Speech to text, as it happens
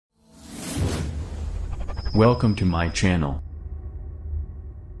Welcome to my channel.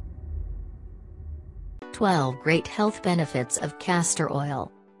 12 Great Health Benefits of Castor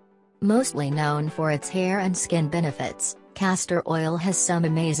Oil. Mostly known for its hair and skin benefits, castor oil has some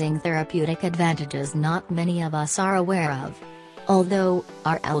amazing therapeutic advantages not many of us are aware of. Although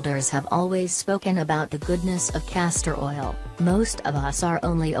our elders have always spoken about the goodness of castor oil, most of us are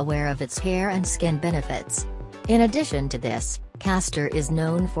only aware of its hair and skin benefits. In addition to this, castor is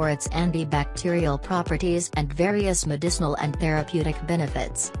known for its antibacterial properties and various medicinal and therapeutic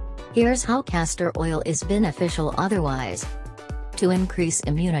benefits. Here's how castor oil is beneficial otherwise. To increase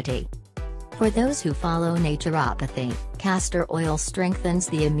immunity. For those who follow naturopathy, castor oil strengthens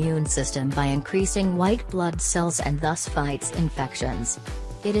the immune system by increasing white blood cells and thus fights infections.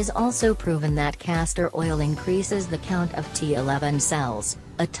 It is also proven that castor oil increases the count of T11 cells,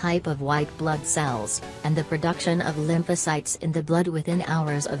 a type of white blood cells, and the production of lymphocytes in the blood within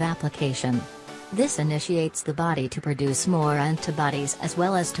hours of application. This initiates the body to produce more antibodies as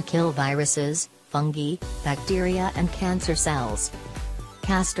well as to kill viruses, fungi, bacteria and cancer cells.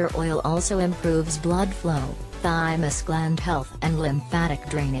 Castor oil also improves blood flow, thymus gland health and lymphatic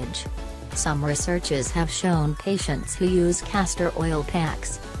drainage. Some researches have shown patients who use castor oil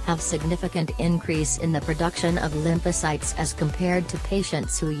packs have significant increase in the production of lymphocytes as compared to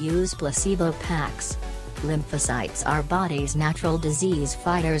patients who use placebo packs. Lymphocytes are body's natural disease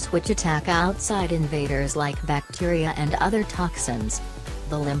fighters which attack outside invaders like bacteria and other toxins.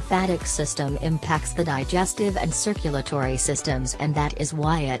 The lymphatic system impacts the digestive and circulatory systems, and that is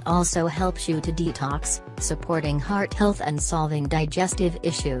why it also helps you to detox, supporting heart health and solving digestive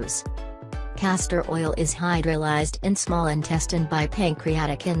issues. Castor oil is hydrolyzed in small intestine by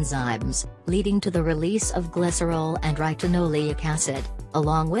pancreatic enzymes, leading to the release of glycerol and retinoleic acid,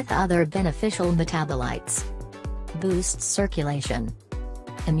 along with other beneficial metabolites. Boosts circulation.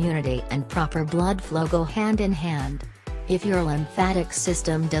 Immunity and proper blood flow go hand in hand. If your lymphatic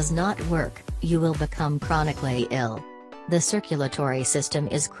system does not work, you will become chronically ill. The circulatory system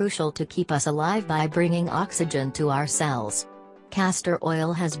is crucial to keep us alive by bringing oxygen to our cells. Castor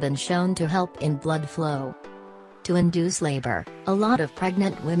oil has been shown to help in blood flow. To induce labor, a lot of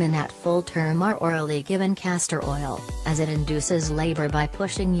pregnant women at full term are orally given castor oil, as it induces labor by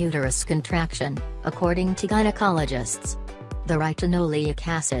pushing uterus contraction, according to gynecologists. The retinoleic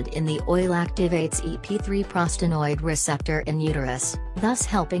acid in the oil activates EP3 prostanoid receptor in uterus, thus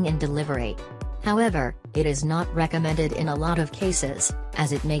helping in delivery. However, it is not recommended in a lot of cases,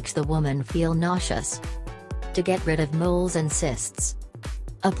 as it makes the woman feel nauseous. To get rid of moles and cysts.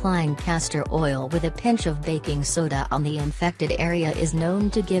 Applying castor oil with a pinch of baking soda on the infected area is known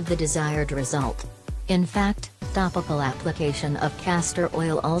to give the desired result. In fact, topical application of castor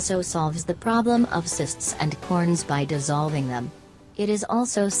oil also solves the problem of cysts and corns by dissolving them. It is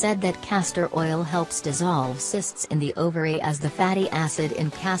also said that castor oil helps dissolve cysts in the ovary as the fatty acid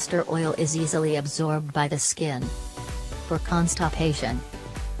in castor oil is easily absorbed by the skin. For constipation.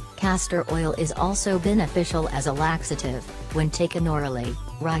 Castor oil is also beneficial as a laxative. When taken orally,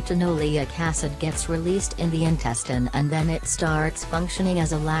 retinoleic acid gets released in the intestine and then it starts functioning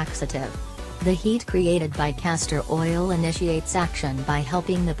as a laxative. The heat created by castor oil initiates action by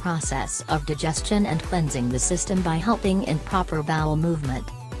helping the process of digestion and cleansing the system by helping in proper bowel movement.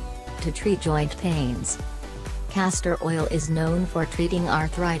 To treat joint pains. Castor oil is known for treating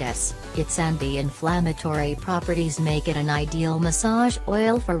arthritis. Its anti-inflammatory properties make it an ideal massage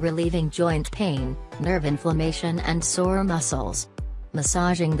oil for relieving joint pain, nerve inflammation and sore muscles.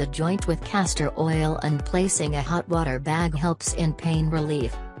 Massaging the joint with castor oil and placing a hot water bag helps in pain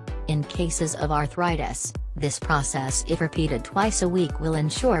relief. In cases of arthritis, this process if repeated twice a week will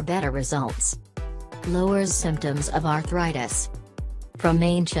ensure better results. Lowers symptoms of arthritis. From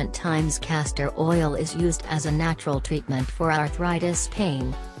ancient times castor oil is used as a natural treatment for arthritis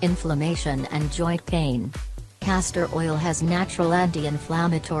pain, inflammation and joint pain. Castor oil has natural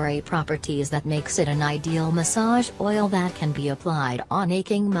anti-inflammatory properties that makes it an ideal massage oil that can be applied on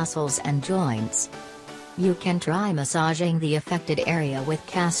aching muscles and joints. You can try massaging the affected area with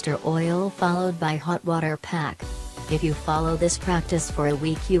castor oil followed by hot water pack. If you follow this practice for a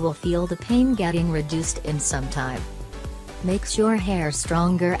week you will feel the pain getting reduced in some time. Makes your hair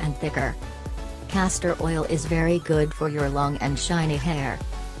stronger and thicker. Castor oil is very good for your long and shiny hair.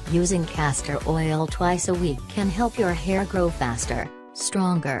 Using castor oil twice a week can help your hair grow faster,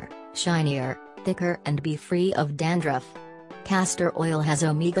 stronger, shinier, thicker and be free of dandruff. Castor oil has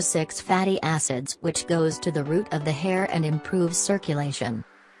omega-6 fatty acids which goes to the root of the hair and improves circulation.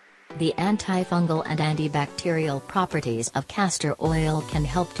 The antifungal and antibacterial properties of castor oil can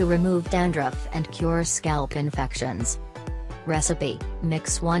help to remove dandruff and cure scalp infections. Recipe: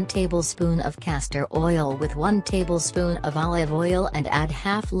 mix 1 tablespoon of castor oil with 1 tablespoon of olive oil and add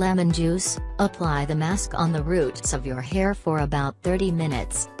half lemon juice. Apply the mask on the roots of your hair for about 30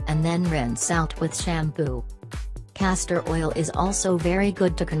 minutes, and then rinse out with shampoo. Castor oil is also very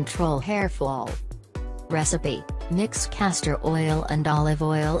good to control hair fall. Recipe: mix castor oil and olive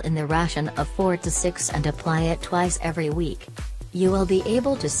oil in the ration of 4 to 6 and apply it twice every week. You will be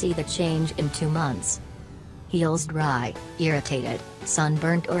able to see the change in 2 months. Heals dry, irritated,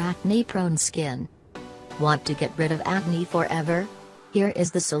 sunburnt or acne-prone skin. Want to get rid of acne forever? Here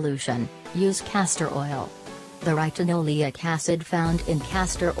is the solution: use castor oil. The retinoleic acid found in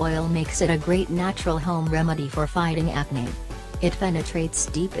castor oil makes it a great natural home remedy for fighting acne. It penetrates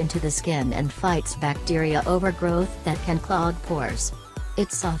deep into the skin and fights bacteria overgrowth that can clog pores.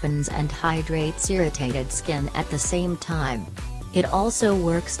 It softens and hydrates irritated skin at the same time. It also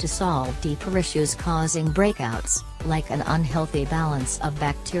works to solve deeper issues causing breakouts, like an unhealthy balance of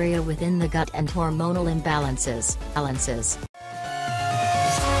bacteria within the gut and hormonal imbalances.